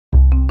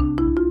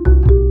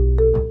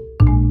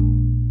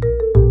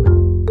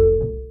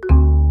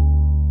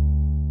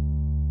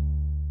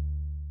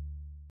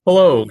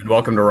Hello, and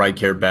welcome to Right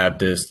Care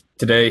Baptist.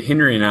 Today,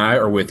 Henry and I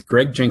are with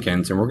Greg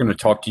Jenkins, and we're going to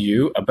talk to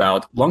you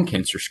about lung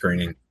cancer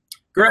screening.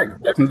 Greg,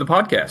 welcome to the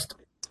podcast.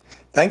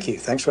 Thank you.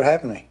 Thanks for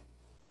having me.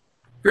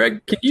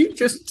 Greg, can you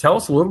just tell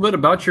us a little bit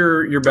about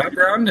your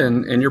background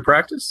and your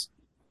practice?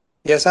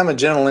 Yes, I'm a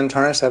general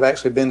internist. I've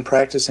actually been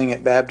practicing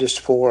at Baptist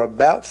for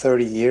about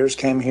 30 years.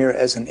 Came here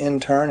as an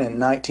intern in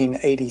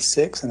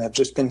 1986, and I've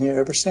just been here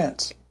ever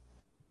since.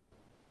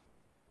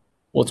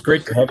 Well, it's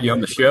great to have you on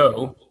the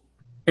show.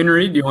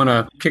 Henry, do you want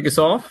to kick us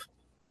off?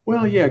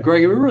 Well, yeah,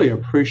 Greg, we really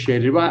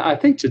appreciate it. I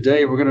think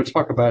today we're going to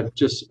talk about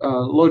just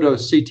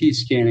low-dose CT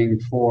scanning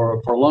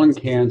for lung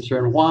cancer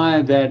and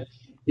why that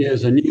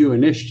is a new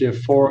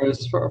initiative for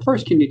us.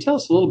 First, can you tell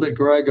us a little bit,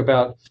 Greg,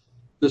 about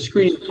the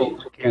screening for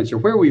lung cancer,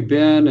 where we've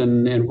been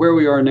and where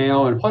we are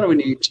now, and why do we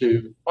need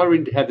to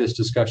have this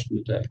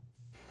discussion today?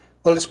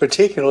 Well, it's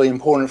particularly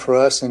important for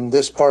us in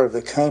this part of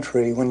the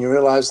country when you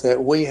realize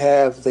that we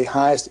have the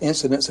highest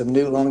incidence of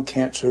new lung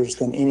cancers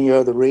than any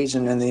other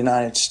region in the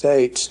United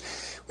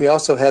States. We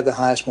also have the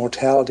highest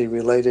mortality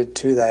related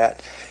to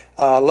that.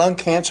 Lung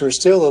cancer is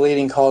still the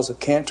leading cause of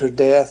cancer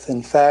death.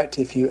 In fact,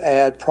 if you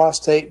add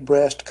prostate,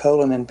 breast,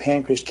 colon, and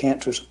pancreas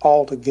cancers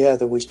all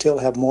together, we still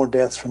have more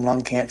deaths from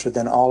lung cancer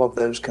than all of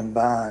those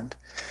combined.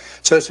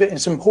 So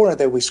it's important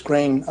that we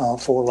screen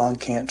for lung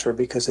cancer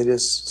because it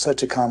is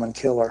such a common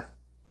killer.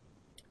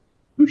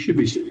 Who should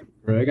be screened,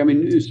 Greg? I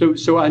mean,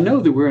 so I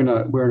know that we're in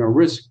a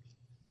risk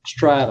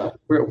strata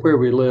where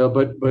we live,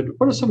 but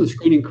what are some of the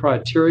screening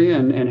criteria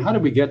and how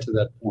did we get to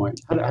that point?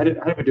 How did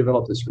we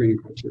develop the screening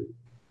criteria?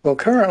 Well,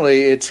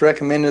 currently it's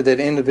recommended that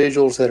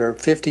individuals that are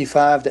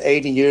 55 to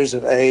 80 years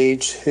of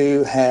age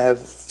who have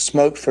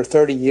smoked for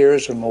 30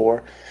 years or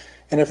more,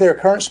 and if they're a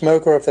current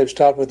smoker or if they've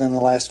stopped within the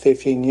last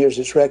 15 years,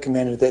 it's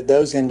recommended that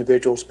those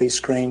individuals be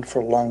screened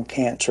for lung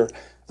cancer.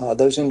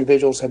 Those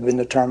individuals have been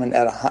determined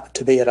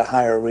to be at a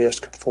higher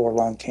risk for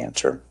lung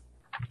cancer.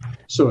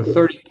 So a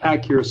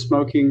 30-pack year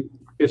smoking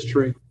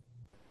history,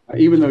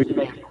 even though you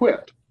may have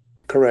quit.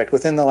 Correct,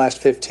 within the last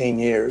 15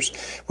 years,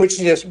 which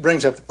just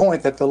brings up the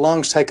point that the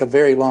lungs take a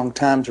very long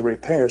time to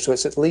repair. So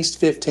it's at least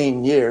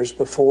 15 years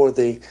before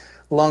the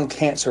lung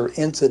cancer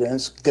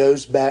incidence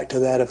goes back to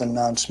that of a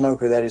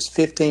non-smoker. That is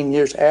 15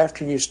 years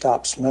after you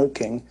stop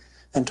smoking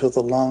until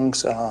the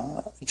lungs,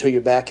 until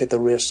you're back at the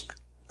risk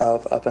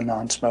of a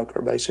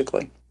non-smoker,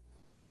 basically.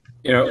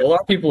 You know, a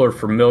lot of people are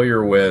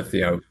familiar with,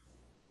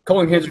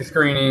 colon cancer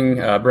screening,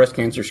 breast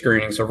cancer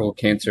screening, cervical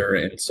cancer,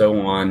 and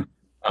so on.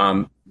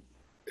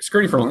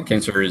 Screening for lung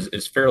cancer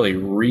is fairly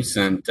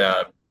recent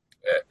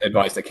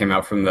advice that came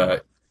out from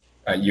the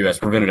U.S.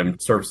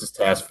 Preventive Services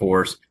Task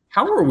Force.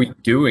 How are we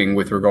doing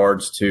with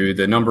regards to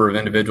the number of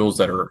individuals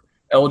that are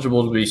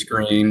eligible to be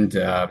screened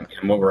and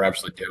what we're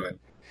actually doing?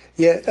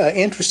 Yeah,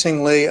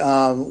 interestingly,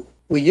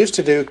 we used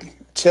to do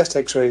chest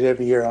x-rays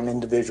every year on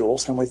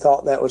individuals, and we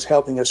thought that was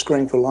helping us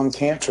screen for lung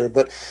cancer,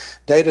 but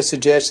data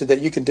suggested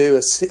that you could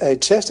do a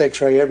chest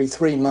x-ray every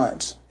 3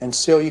 months, and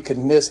still you could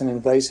miss an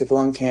invasive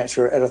lung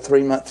cancer at a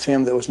 3-month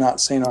film that was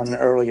not seen on an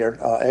earlier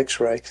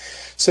x-ray.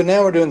 So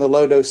now we're doing the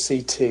low-dose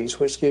CTs,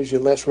 which gives you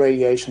less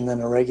radiation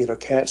than a regular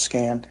CAT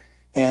scan,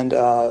 and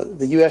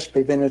the U.S.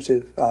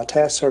 Preventive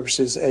Task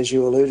Services, as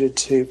you alluded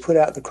to, put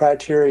out the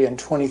criteria in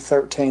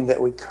 2013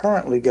 that we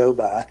currently go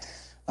by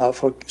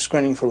for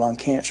screening for lung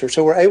cancer.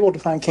 So we're able to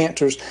find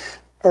cancers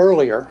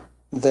earlier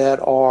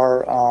that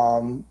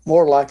are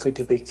more likely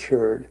to be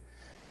cured.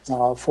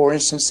 For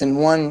instance, in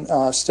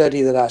one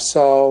study that I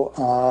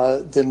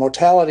saw, the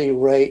mortality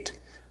rate,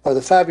 or the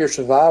 5-year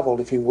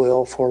survival, if you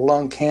will, for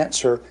lung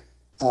cancer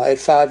at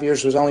 5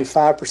 years was only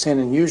 5%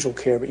 in usual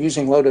care, but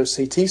using low-dose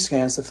CT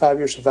scans, the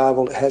 5-year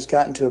survival has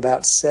gotten to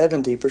about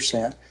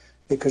 70%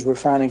 because we're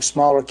finding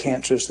smaller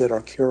cancers that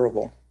are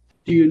curable.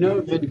 Do you know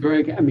then,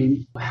 Greg, I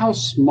mean, how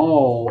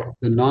small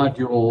the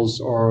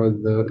nodules or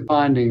the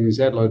findings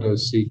at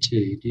low-dose CT?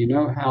 Do you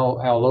know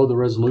how low the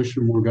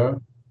resolution will go?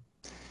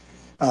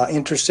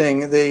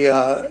 Interesting.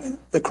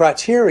 The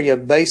criteria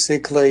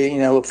basically,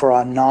 for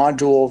a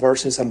nodule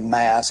versus a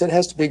mass, it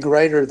has to be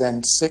greater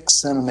than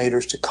 6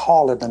 centimeters to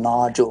call it a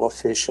nodule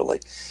officially.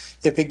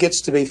 If it gets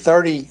to be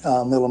 30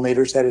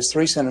 millimeters, that is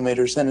 3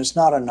 centimeters, then it's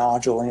not a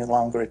nodule any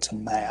longer, it's a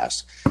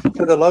mass.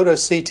 So the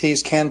low-dose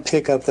CTs can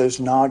pick up those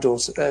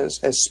nodules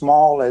as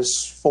small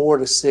as 4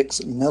 to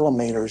 6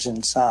 millimeters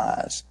in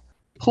size.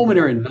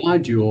 Pulmonary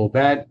nodule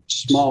that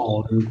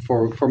small, and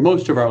for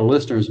most of our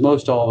listeners,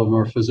 most all of them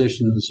are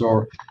physicians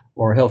or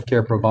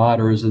healthcare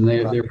providers, and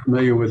they're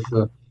familiar with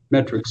the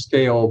metric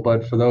scale,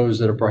 but for those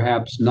that are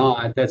perhaps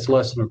not, that's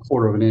less than a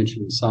quarter of an inch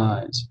in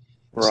size.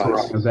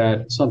 Right. So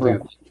that something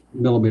right.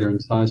 Millimeter in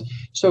size.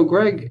 So,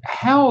 Greg,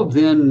 how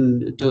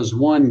then does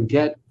one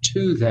get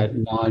to that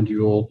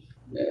nodule,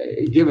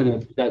 given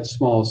it that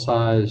small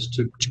size,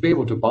 to be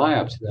able to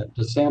biopsy that,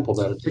 to sample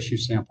that, a tissue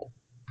sample?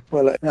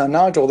 Well, a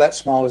nodule that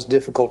small is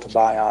difficult to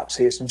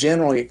biopsy. It's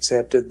generally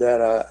accepted that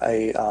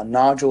a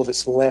nodule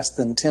that's less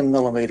than 10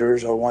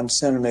 millimeters or 1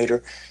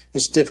 centimeter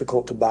is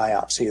difficult to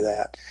biopsy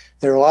that.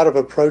 There are a lot of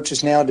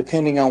approaches now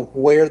depending on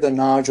where the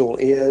nodule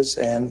is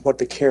and what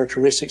the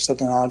characteristics of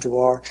the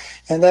nodule are.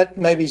 And that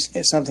maybe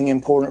is something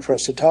important for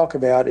us to talk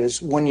about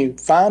is when you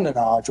find a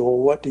nodule,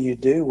 what do you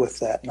do with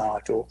that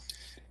nodule?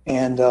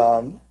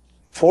 And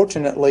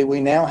fortunately,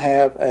 we now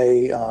have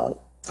a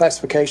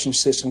classification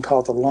system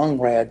called the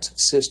LUNGRADS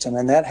system,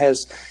 and that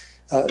has,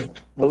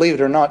 believe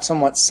it or not,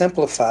 somewhat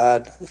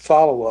simplified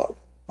follow-up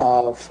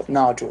of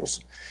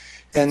nodules.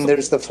 And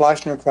there's the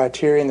Fleischner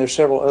criteria, and there's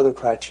several other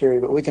criteria,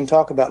 but we can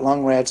talk about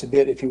LUNGRADS a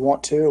bit if you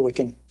want to, or we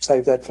can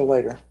save that for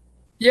later.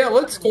 Yeah,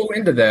 let's go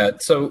into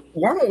that. So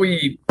why don't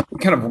we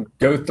kind of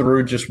go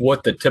through just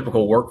what the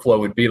typical workflow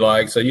would be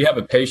like? So you have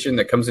a patient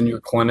that comes into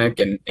your clinic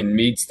and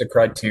meets the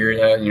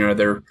criteria.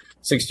 They're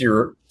 60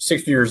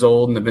 years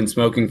old and they've been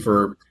smoking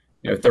for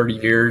 30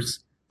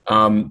 years.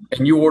 And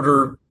you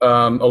order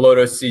a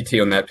low-dose CT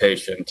on that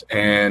patient.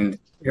 And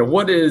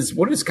what is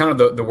kind of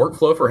the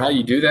workflow for how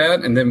you do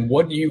that? And then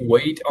what do you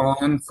wait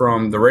on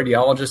from the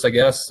radiologist, I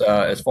guess,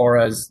 as far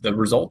as the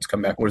results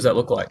come back? What does that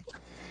look like?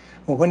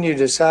 Well, when you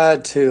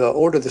decide to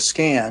order the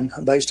scan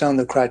based on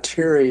the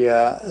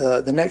criteria,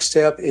 the next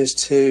step is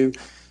to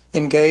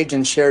engage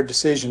in shared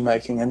decision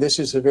making, and this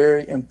is a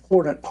very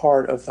important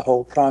part of the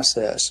whole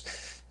process.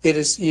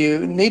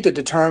 You need to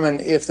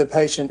determine if the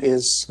patient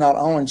is not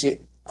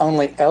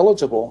only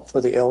eligible for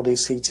the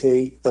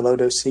LDCT, the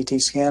low-dose CT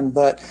scan,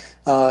 but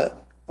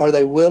are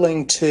they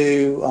willing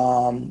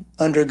to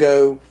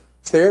undergo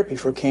therapy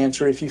for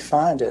cancer if you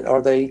find it?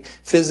 Are they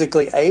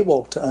physically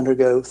able to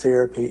undergo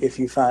therapy if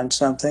you find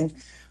something?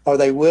 Are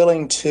they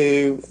willing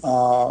to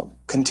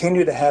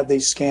continue to have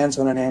these scans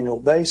on an annual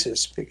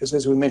basis? Because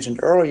as we mentioned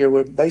earlier,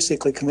 we're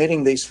basically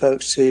committing these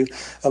folks to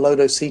a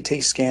low-dose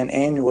CT scan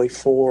annually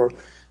for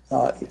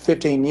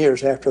 15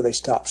 years after they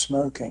stop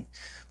smoking.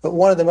 But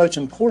one of the most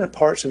important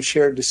parts of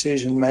shared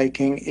decision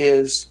making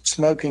is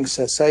smoking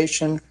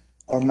cessation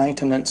or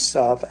maintenance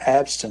of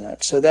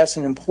abstinence. So that's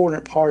an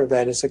important part of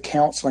that. It's a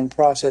counseling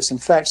process. In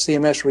fact,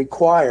 CMS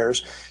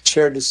requires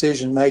shared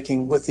decision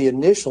making with the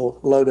initial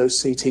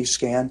low-dose CT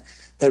scan.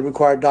 They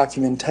require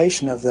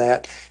documentation of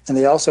that, and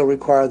they also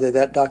require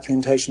that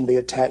documentation be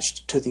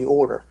attached to the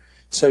order.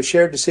 So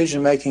shared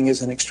decision making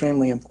is an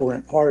extremely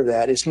important part of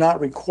that. It's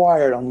not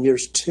required on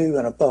years 2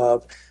 and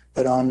above,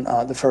 but on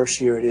the first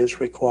year it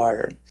is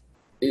required.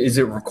 Is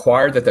it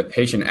required that the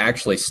patient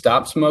actually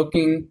stop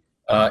smoking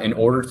in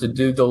order to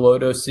do the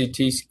low-dose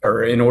CT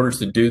or in order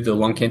to do the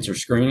lung cancer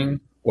screening,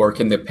 or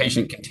can the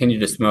patient continue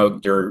to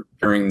smoke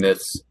during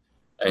this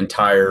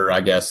entire, I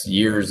guess,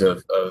 years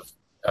of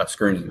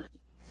screening?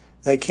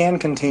 They can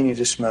continue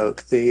to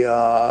smoke.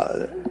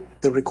 The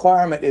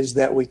requirement is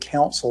that we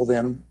counsel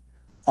them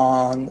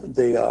on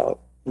the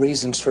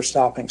reasons for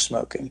stopping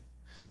smoking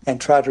and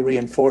try to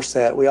reinforce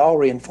that. We all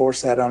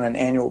reinforce that on an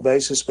annual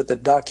basis, but the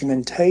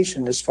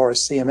documentation as far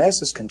as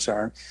CMS is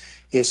concerned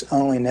is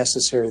only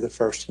necessary the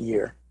first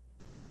year.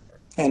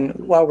 And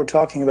while we're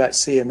talking about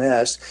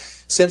CMS,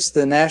 since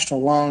the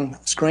National Lung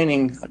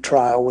Screening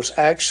Trial was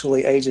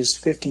actually ages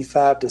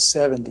 55 to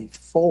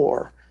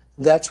 74,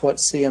 that's what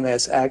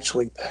CMS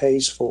actually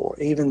pays for,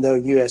 even though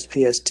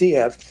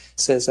USPSTF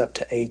says up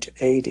to age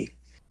 80.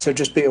 So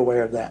just be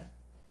aware of that.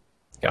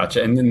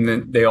 Gotcha. And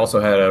then they also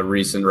had a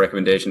recent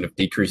recommendation of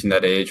decreasing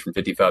that age from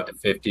 55 to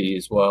 50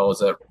 as well. Is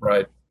that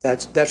right?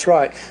 That's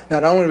right.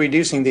 Not only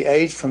reducing the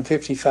age from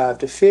 55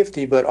 to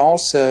 50, but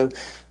also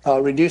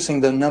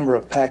reducing the number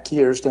of pack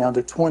years down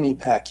to 20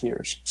 pack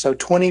years. So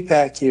 20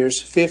 pack years,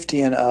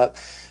 50 and up,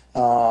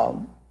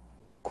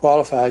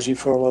 qualifies you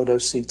for a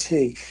low-dose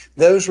CT.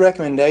 Those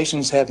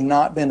recommendations have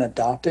not been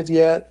adopted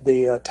yet.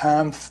 The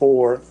time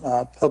for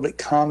public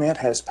comment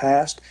has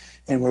passed,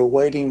 and we're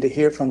waiting to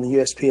hear from the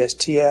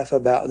USPSTF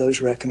about those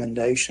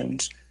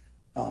recommendations,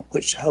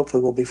 which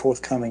hopefully will be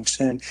forthcoming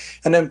soon.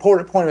 An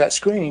important point about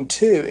screening,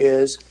 too,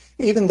 is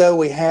even though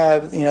we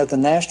have, the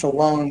National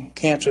Lung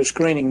Cancer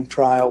Screening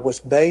Trial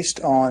was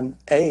based on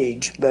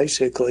age,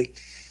 basically,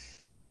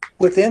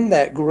 within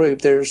that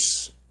group,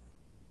 there's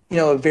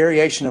a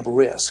variation of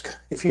risk.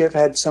 If you have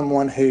had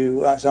someone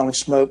who has only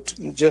smoked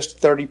just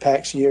 30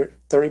 pack years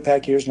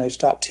and they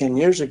stopped 10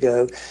 years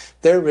ago,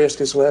 their risk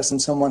is less than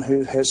someone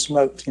who has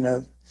smoked,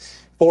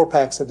 4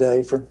 packs a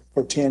day for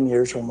 10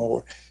 years or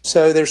more.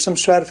 So there's some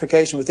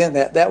stratification within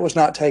that. That was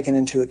not taken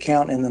into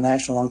account in the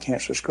National Lung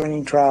Cancer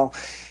Screening Trial.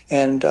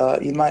 And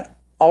you might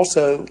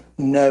also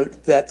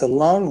note that the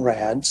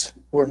LUNGRADS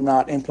were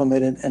not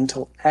implemented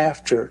until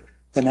after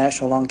the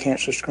National Lung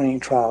Cancer Screening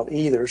Trial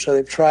either. So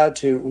they've tried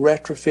to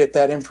retrofit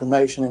that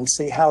information and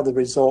see how the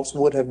results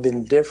would have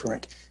been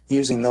different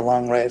using the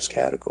LUNGRADS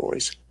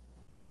categories.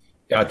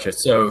 Gotcha.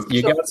 So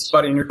you got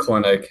somebody in your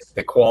clinic,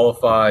 they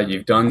qualify,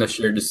 you've done the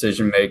shared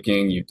decision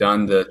making, you've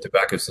done the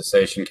tobacco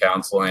cessation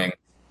counseling.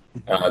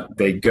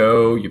 They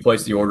go, you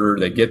place the order,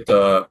 they get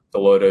the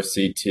low-dose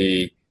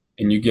CT,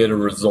 and you get a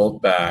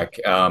result back.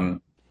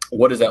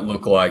 What does that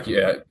look like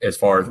as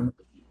far as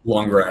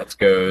LungRats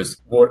goes,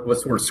 what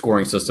sort of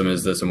scoring system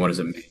is this, and what does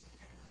it mean?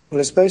 Well,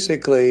 it's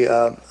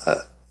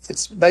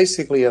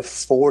basically a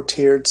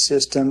four-tiered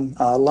system.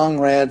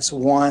 LungRads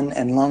 1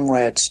 and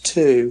LungRads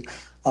 2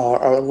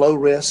 are low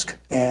risk,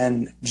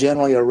 and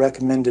generally a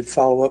recommended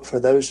follow-up for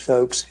those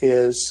folks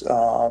is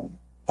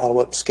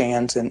follow-up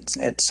scans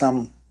at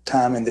some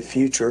time in the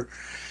future.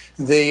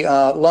 The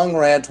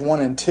LungRads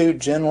 1 and 2,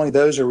 generally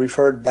those are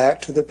referred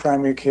back to the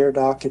primary care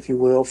doc, if you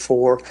will,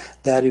 for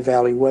that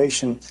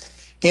evaluation.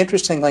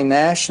 Interestingly,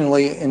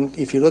 nationally, and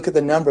if you look at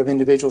the number of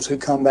individuals who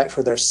come back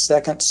for their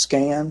second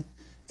scan,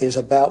 is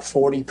about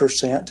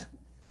 40%.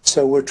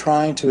 So we're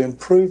trying to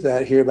improve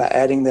that here by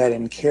adding that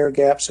in care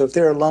gaps. So if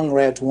there are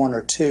LungRads 1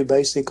 or 2,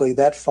 basically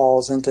that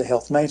falls into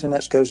health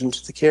maintenance, goes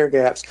into the care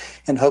gaps,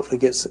 and hopefully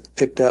gets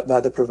picked up by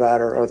the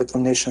provider or the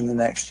clinician the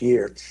next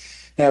year.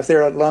 Now, if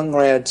there are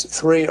LungRads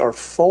 3 or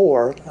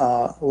 4,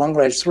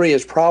 LungRads 3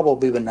 is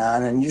probably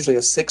benign, and usually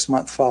a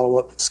 6-month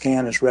follow-up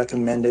scan is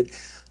recommended.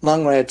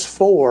 LungRads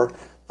 4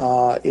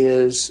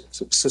 is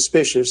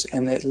suspicious,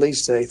 and at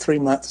least a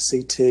 3-month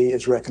CT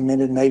is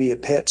recommended, maybe a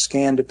PET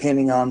scan,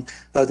 depending on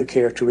other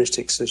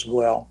characteristics as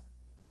well.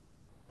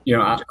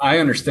 I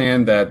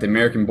understand that the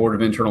American Board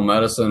of Internal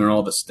Medicine and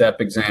all the STEP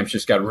exams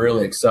just got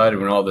really excited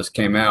when all this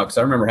came out, because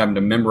I remember having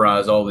to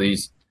memorize all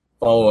these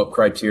follow-up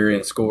criteria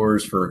and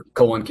scores for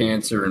colon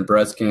cancer and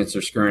breast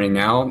cancer screening.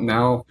 Now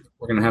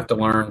we're going to have to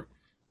learn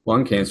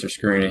lung cancer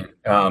screening.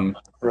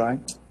 Right.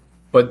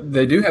 But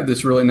they do have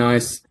this really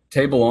nice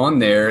table on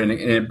there, and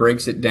it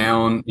breaks it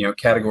down,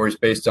 categories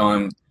based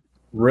on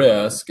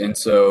risk. And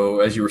so,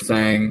 as you were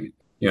saying,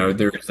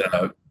 there's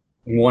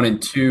 1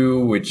 and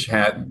 2, which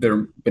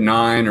they're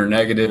benign or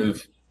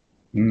negative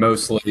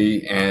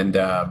mostly, and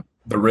the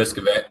risk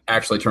of it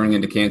actually turning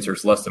into cancer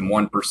is less than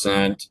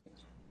 1%.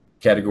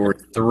 Category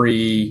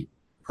 3,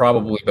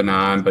 probably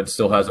benign, but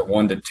still has a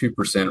 1 to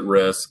 2%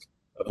 risk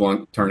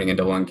of turning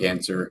into lung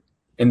cancer.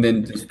 And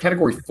then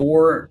category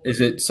 4, is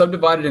it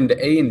subdivided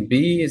into A and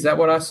B? Is that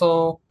what I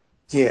saw?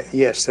 Yeah,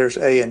 yes, there's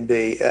A and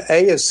B.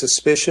 A is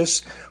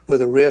suspicious, where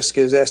the risk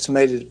is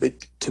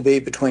estimated to be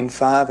between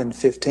 5 and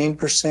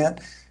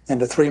 15%,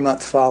 and a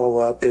 3-month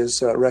follow-up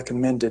is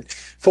recommended.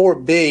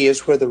 4B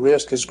is where the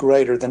risk is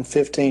greater than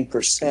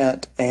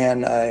 15%,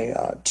 and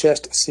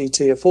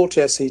a full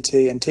chest CT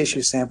and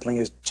tissue sampling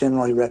is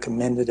generally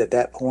recommended at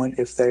that point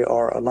if they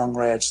are a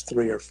LungRads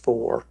 3 or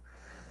 4.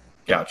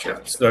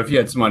 Gotcha. So if you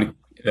had somebody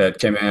that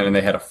came in and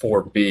they had a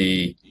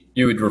 4B,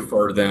 you would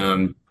refer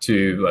them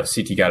to a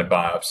CT guided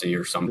biopsy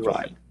or something.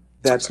 Right.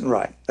 That's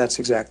right. That's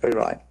exactly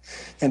right.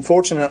 And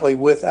fortunately,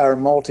 with our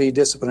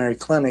multidisciplinary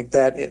clinic,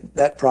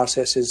 that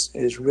process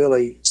is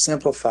really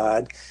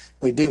simplified.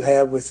 We do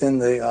have within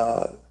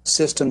the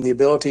system the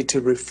ability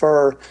to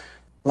refer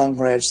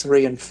LungRads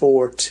 3 and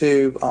 4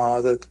 to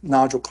the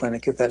nodule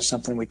clinic if that's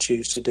something we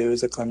choose to do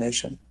as a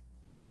clinician.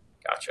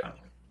 Gotcha.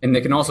 And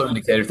they can also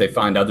indicate if they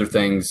find other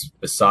things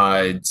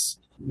besides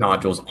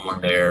nodules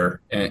on there.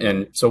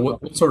 And so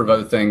what sort of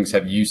other things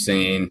have you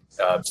seen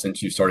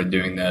since you started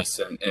doing this?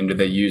 And do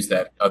they use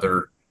that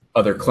other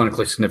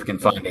clinically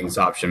significant findings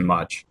option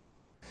much?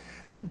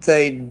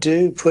 They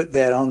do put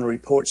that on the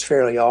reports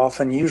fairly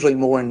often, usually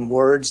more in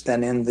words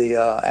than in the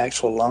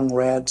actual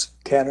LungRads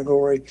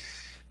category.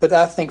 But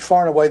I think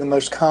far and away the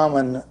most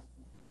common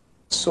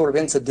sort of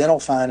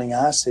incidental finding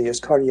I see is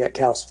cardiac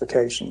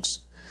calcifications.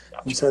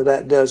 And so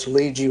that does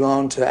lead you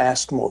on to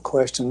ask more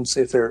questions,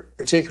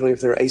 particularly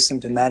if they're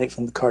asymptomatic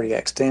from the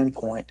cardiac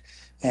standpoint.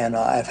 And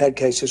I've had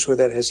cases where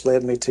that has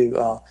led me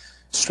to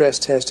stress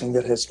testing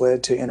that has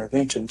led to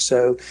intervention.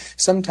 So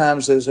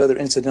sometimes those other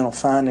incidental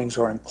findings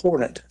are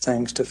important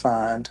things to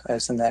find,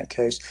 as in that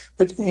case.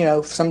 But,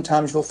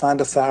 sometimes you'll find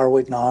a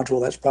thyroid nodule.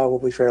 That's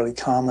probably fairly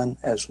common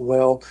as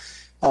well.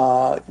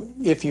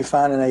 If you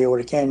find an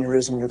aortic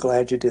aneurysm, you're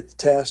glad you did the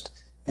test.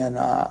 And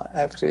I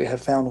actually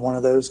have found one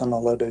of those on the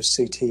low-dose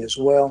CT as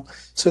well.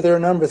 So there are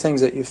a number of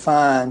things that you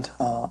find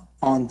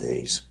on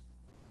these.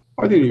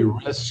 Are there any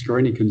risks or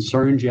any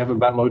concerns you have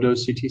about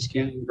low-dose CT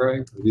scanning,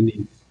 Greg?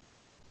 Any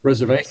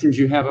reservations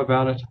you have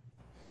about it?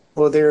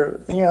 Well, there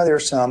are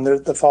some.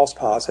 There's the false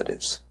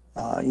positives.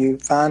 You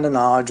find a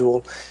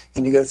nodule,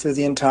 and you go through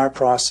the entire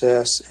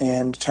process,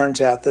 and it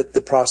turns out that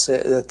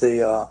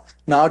the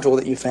nodule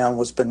that you found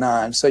was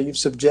benign. So you've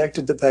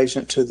subjected the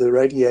patient to the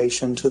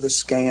radiation, to the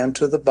scan,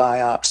 to the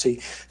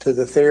biopsy, to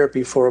the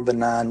therapy for a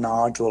benign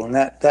nodule, and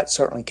that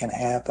certainly can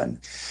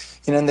happen.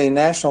 And in the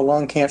National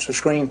Lung Cancer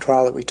Screening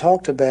Trial that we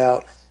talked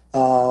about,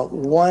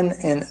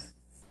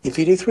 if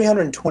you do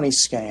 320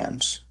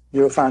 scans,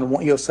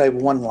 you'll save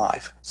one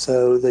life.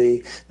 So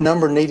the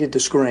number needed to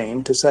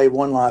screen to save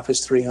one life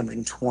is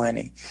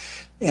 320.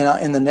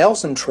 In the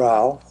Nelson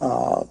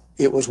trial,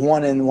 it was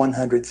 1 in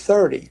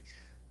 130.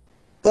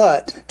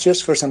 But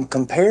just for some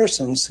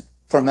comparisons,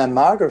 for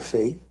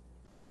mammography,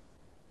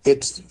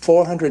 it's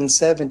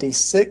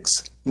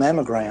 476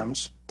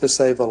 mammograms to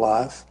save a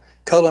life.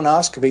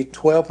 Colonoscopy,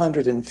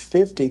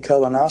 1,250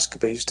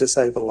 colonoscopies to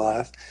save a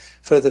life.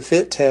 For the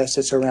FIT test,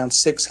 it's around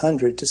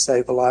 600 to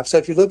save a life. So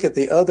if you look at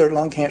the other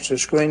lung cancer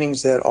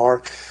screenings that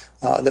are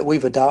that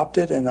we've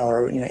adopted and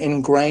are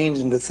ingrained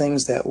into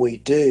things that we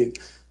do,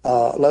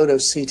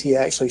 low-dose CT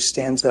actually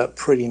stands up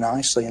pretty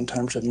nicely in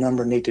terms of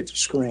number needed to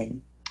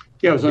screen.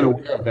 Yeah, I was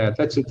unaware of that.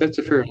 That's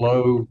a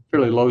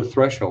fairly low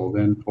threshold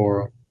then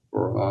for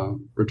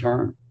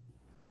return.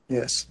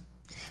 Yes.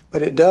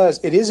 But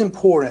it is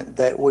important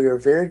that we are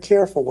very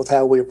careful with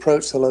how we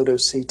approach the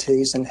low-dose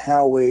CTs and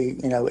how we,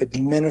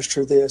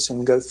 administer this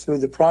and go through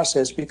the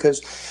process,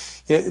 because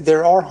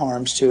there are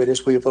harms to it,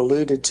 as we've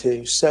alluded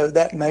to. So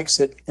that makes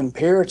it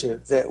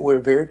imperative that we're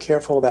very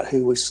careful about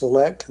who we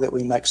select, that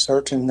we make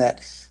certain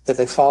that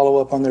they follow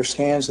up on their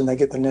scans and they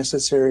get the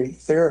necessary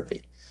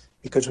therapy,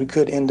 because we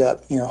could end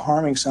up,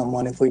 harming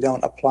someone if we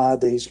don't apply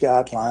these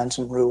guidelines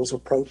and rules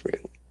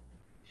appropriately.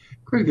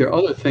 Greg, there are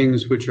other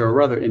things which are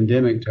rather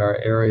endemic to our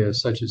area,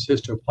 such as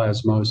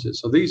histoplasmosis.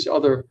 So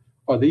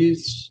are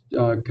these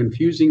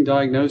confusing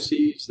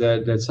diagnoses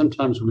that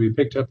sometimes will be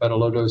picked up at a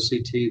low-dose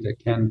CT that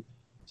can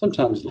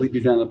sometimes lead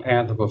you down the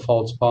path of a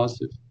false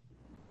positive?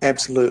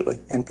 Absolutely,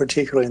 and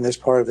particularly in this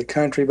part of the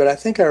country. But I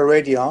think our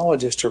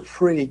radiologists are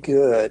pretty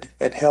good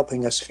at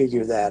helping us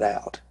figure that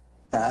out.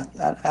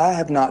 I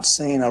have not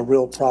seen a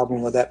real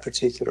problem with that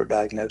particular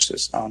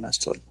diagnosis,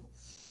 honestly.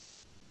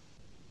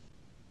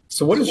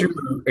 So what has your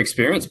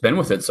experience been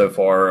with it so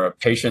far? Are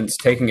patients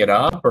taking it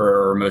up,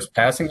 or most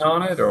passing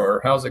on it,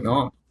 or how's it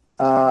gone?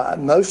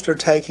 Most are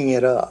taking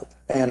it up.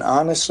 And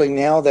honestly,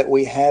 now that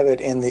we have it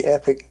in the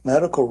Epic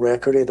medical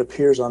record, it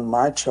appears on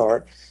my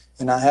chart,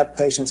 and I have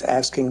patients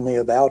asking me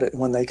about it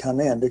when they come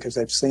in because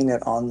they've seen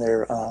it on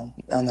their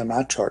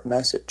my chart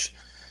message.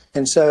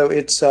 And so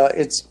it's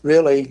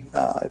really,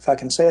 if I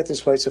can say it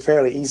this way, it's a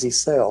fairly easy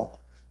sell,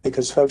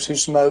 because folks who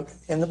smoke,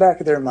 in the back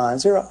of their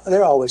minds,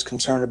 they're always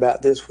concerned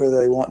about this, whether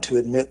they want to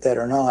admit that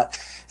or not.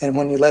 And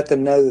when you let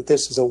them know that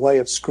this is a way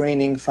of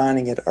screening,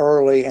 finding it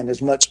early, and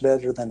is much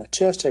better than a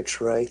chest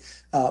X-ray,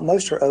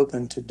 most are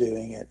open to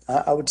doing it.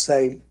 I would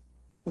say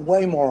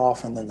way more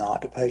often than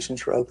not, the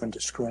patients are open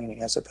to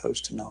screening as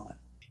opposed to not.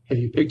 Have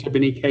you picked up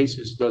any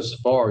cases thus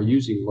far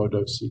using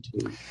low-dose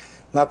CT?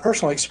 My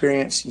personal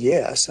experience,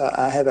 yes.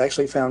 I have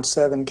actually found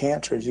 7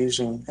 cancers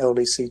using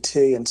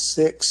LDCT, and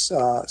six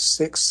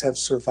have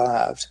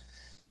survived.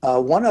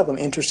 One of them,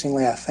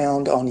 interestingly, I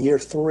found on year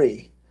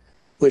 3,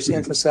 which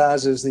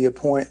emphasizes the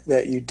point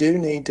that you do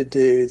need to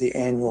do the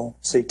annual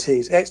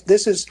CTs.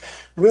 This is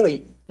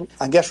really,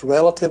 I guess,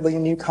 relatively a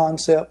new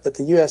concept, but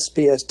the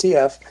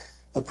USPSTF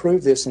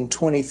approved this in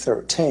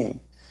 2013.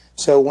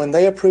 So when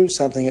they approve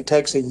something, it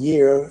takes a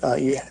year.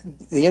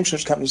 The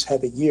insurance companies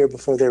have a year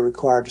before they're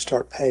required to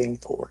start paying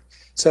for it.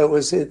 So it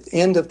was at the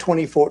end of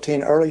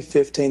 2014, early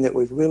 15 that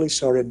we've really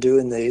started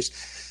doing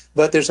these.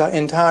 But there's an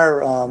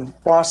entire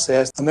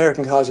process.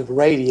 American College of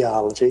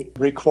Radiology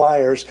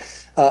requires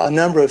a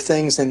number of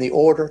things in the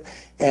order,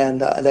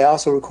 and they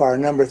also require a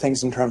number of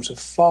things in terms of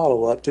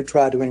follow-up to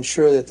try to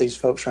ensure that these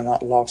folks are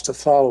not lost to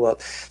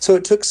follow-up. So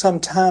it took some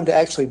time to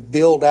actually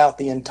build out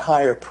the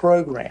entire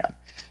program.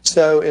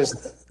 So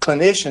as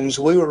clinicians,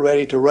 we were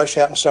ready to rush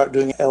out and start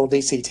doing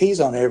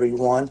LDCTs on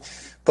everyone,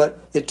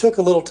 but it took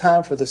a little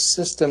time for the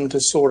system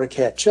to sort of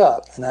catch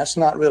up. And that's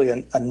not really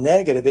a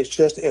negative.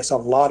 It's a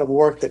lot of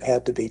work that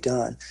had to be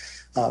done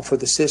for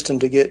the system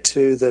to get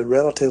to the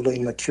relatively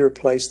mature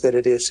place that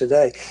it is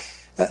today.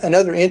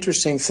 Another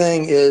interesting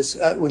thing is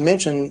we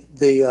mentioned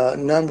the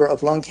number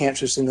of lung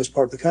cancers in this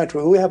part of the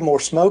country. We have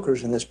more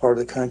smokers in this part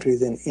of the country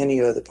than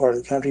any other part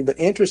of the country. But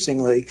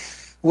interestingly,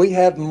 we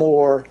have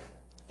more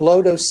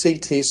low-dose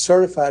CT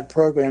certified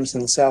programs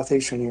in the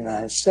southeastern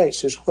United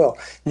States as well.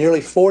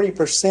 Nearly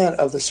 40%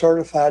 of the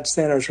certified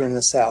centers are in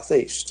the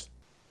southeast.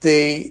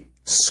 The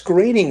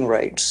screening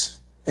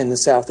rates in the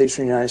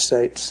southeastern United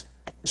States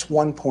is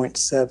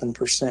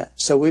 1.7%.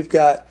 So we've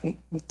got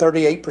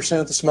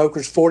 38% of the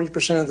smokers,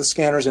 40% of the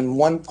scanners, and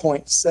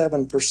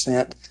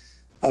 1.7%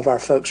 of our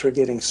folks are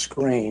getting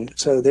screened.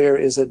 So there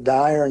is a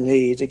dire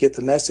need to get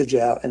the message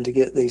out and to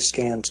get these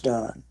scans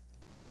done.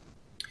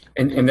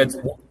 And that's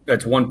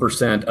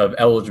 1% of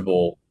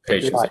eligible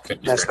patients.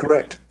 Right. That's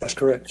correct. That's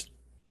correct.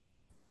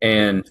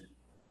 And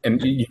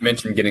you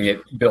mentioned getting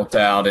it built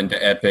out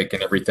into Epic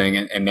and everything,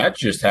 and that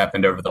just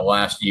happened over the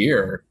last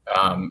year.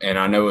 And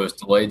I know it was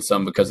delayed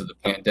some because of the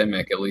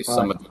pandemic, at least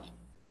some of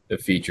the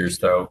features.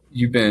 So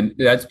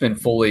that's been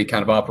fully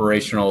kind of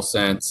operational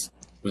since,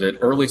 was it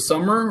early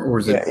summer, or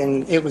was it? Yeah,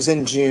 and it was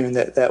in June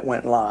that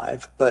went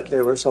live, but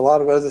there was a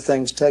lot of other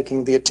things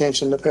taking the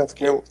attention of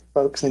healthcare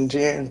folks in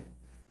June.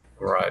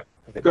 Right.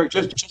 Greg,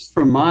 just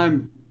from my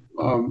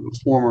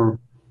former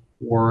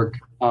work,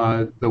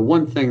 the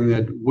one thing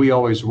that we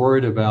always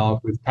worried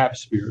about with Pap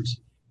smears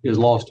is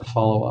loss to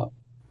follow-up,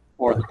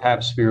 or the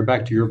Pap smear.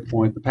 Back to your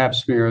point, the Pap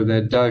smear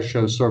that does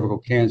show cervical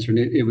cancer,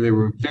 and they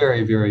were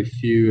very, very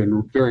few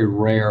and very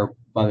rare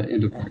by the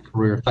end of my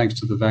career, thanks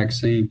to the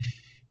vaccine.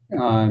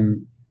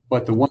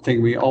 But the one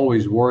thing we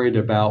always worried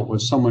about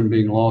was someone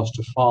being lost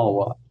to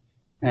follow-up.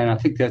 And I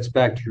think that's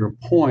back to your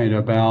point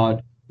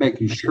about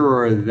making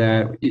sure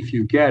that if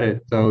you get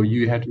it, though,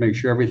 you have to make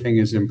sure everything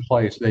is in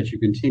place so that you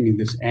continue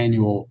this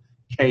annual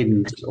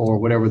cadence or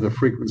whatever the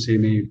frequency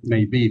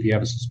may be if you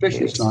have a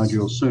suspicious Yes.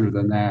 nodule sooner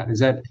than that. Is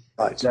that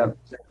Right.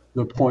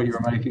 the point you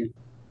were making?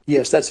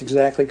 Yes, that's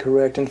exactly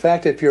correct. In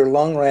fact, if your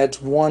lung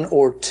RAD's 1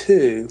 or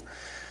 2,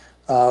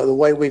 the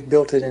way we've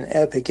built it in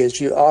Epic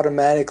is you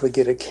automatically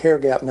get a care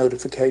gap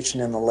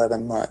notification in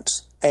 11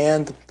 months,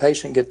 and the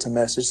patient gets a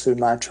message through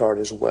MyChart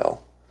as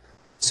well.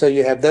 So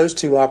you have those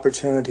two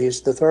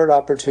opportunities. The third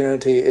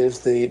opportunity is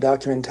the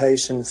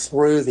documentation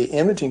through the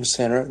imaging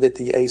center that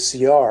the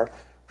ACR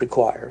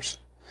requires.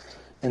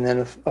 And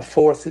then a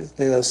fourth is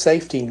the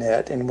safety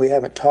net, and we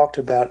haven't talked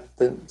about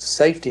the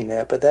safety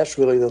net, but that's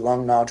really the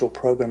lung nodule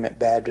program at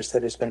Baptist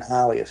that has been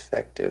highly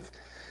effective.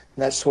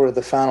 And that's sort of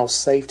the final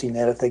safety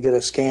net. If they get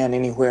a scan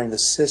anywhere in the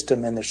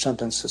system and there's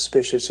something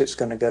suspicious, it's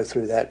going to go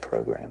through that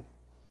program.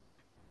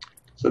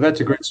 So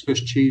that's a great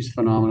Swiss cheese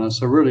phenomenon.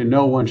 So really,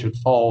 no one should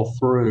fall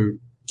through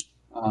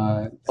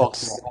a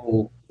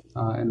hole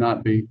and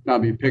not be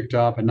picked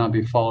up and not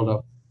be followed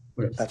up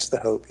with. That's the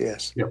hope,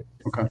 yes. Yep.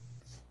 Okay.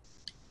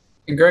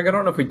 And Greg, I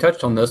don't know if we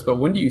touched on this, but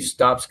when do you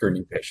stop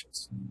screening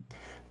patients?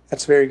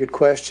 That's a very good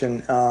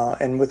question.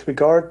 And with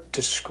regard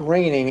to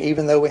screening,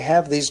 even though we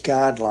have these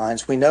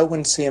guidelines, we know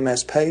when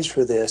CMS pays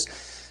for this.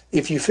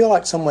 If you feel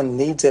like someone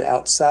needs it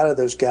outside of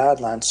those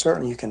guidelines,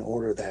 certainly you can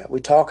order that. We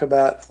talk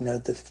about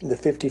the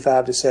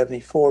 55 to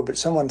 74, but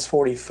someone's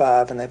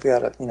 45 and they've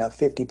got a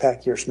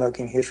 50-pack year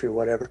smoking history or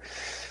whatever.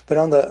 But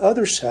on the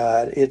other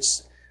side,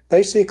 it's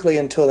basically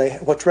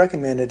what's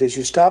recommended is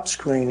you stop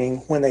screening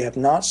when they have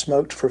not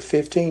smoked for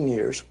 15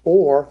 years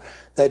or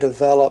they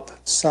develop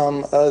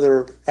some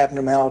other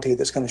abnormality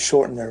that's going to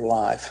shorten their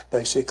life.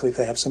 Basically, if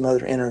they have some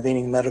other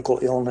intervening medical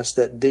illness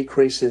that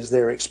decreases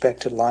their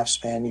expected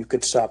lifespan, you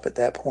could stop at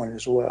that point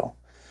as well.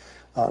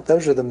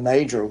 Those are the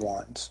major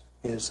ones,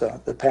 is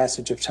the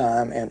passage of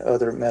time and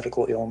other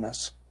medical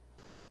illness.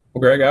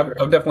 Well, Greg,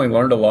 I've definitely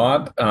learned a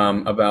lot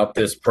about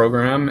this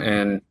program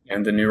and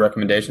the new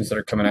recommendations that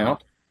are coming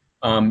out.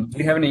 Do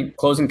you have any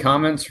closing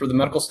comments for the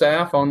medical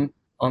staff on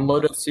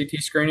low-dose CT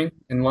screening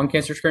and lung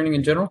cancer screening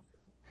in general?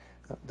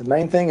 The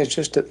main thing is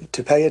just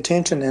to pay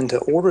attention and to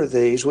order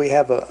these. We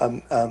have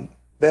a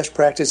best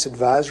practice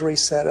advisory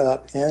set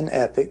up in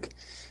Epic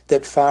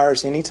that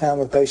fires anytime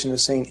a patient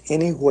is seen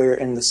anywhere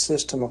in the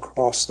system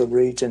across the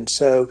region.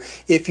 So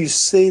if you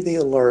see the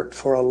alert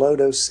for a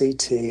low-dose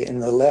CT in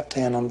the left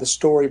hand on the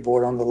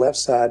storyboard on the left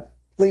side,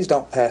 please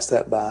don't pass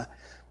that by.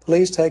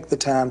 Please take the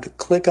time to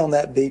click on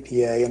that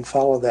BPA and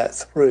follow that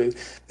through,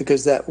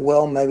 because that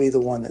may be the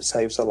one that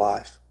saves a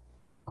life.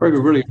 Greg, we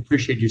really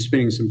appreciate you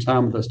spending some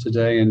time with us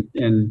today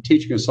and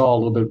teaching us all a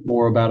little bit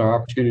more about our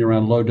opportunity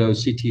around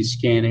low-dose CT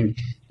scanning,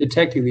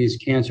 detecting these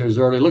cancers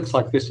early. Looks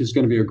like this is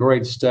going to be a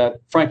great step,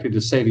 frankly,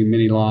 to saving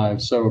many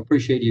lives. So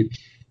appreciate you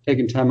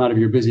taking time out of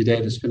your busy day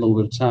to spend a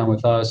little bit of time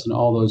with us and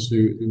all those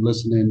who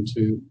listen in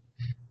to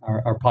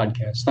our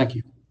podcast. Thank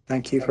you.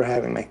 Thank you for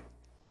having me.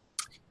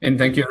 And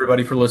thank you,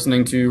 everybody, for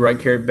listening to Right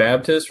Care at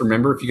Baptist.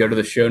 Remember, if you go to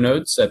the show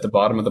notes at the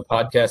bottom of the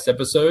podcast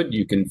episode,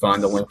 you can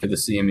find a link to the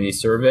CME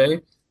survey,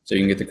 so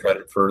you can get the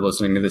credit for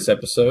listening to this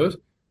episode.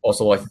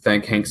 Also like to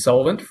thank Hank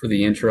Sullivan for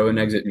the intro and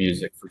exit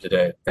music for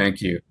today.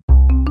 Thank you.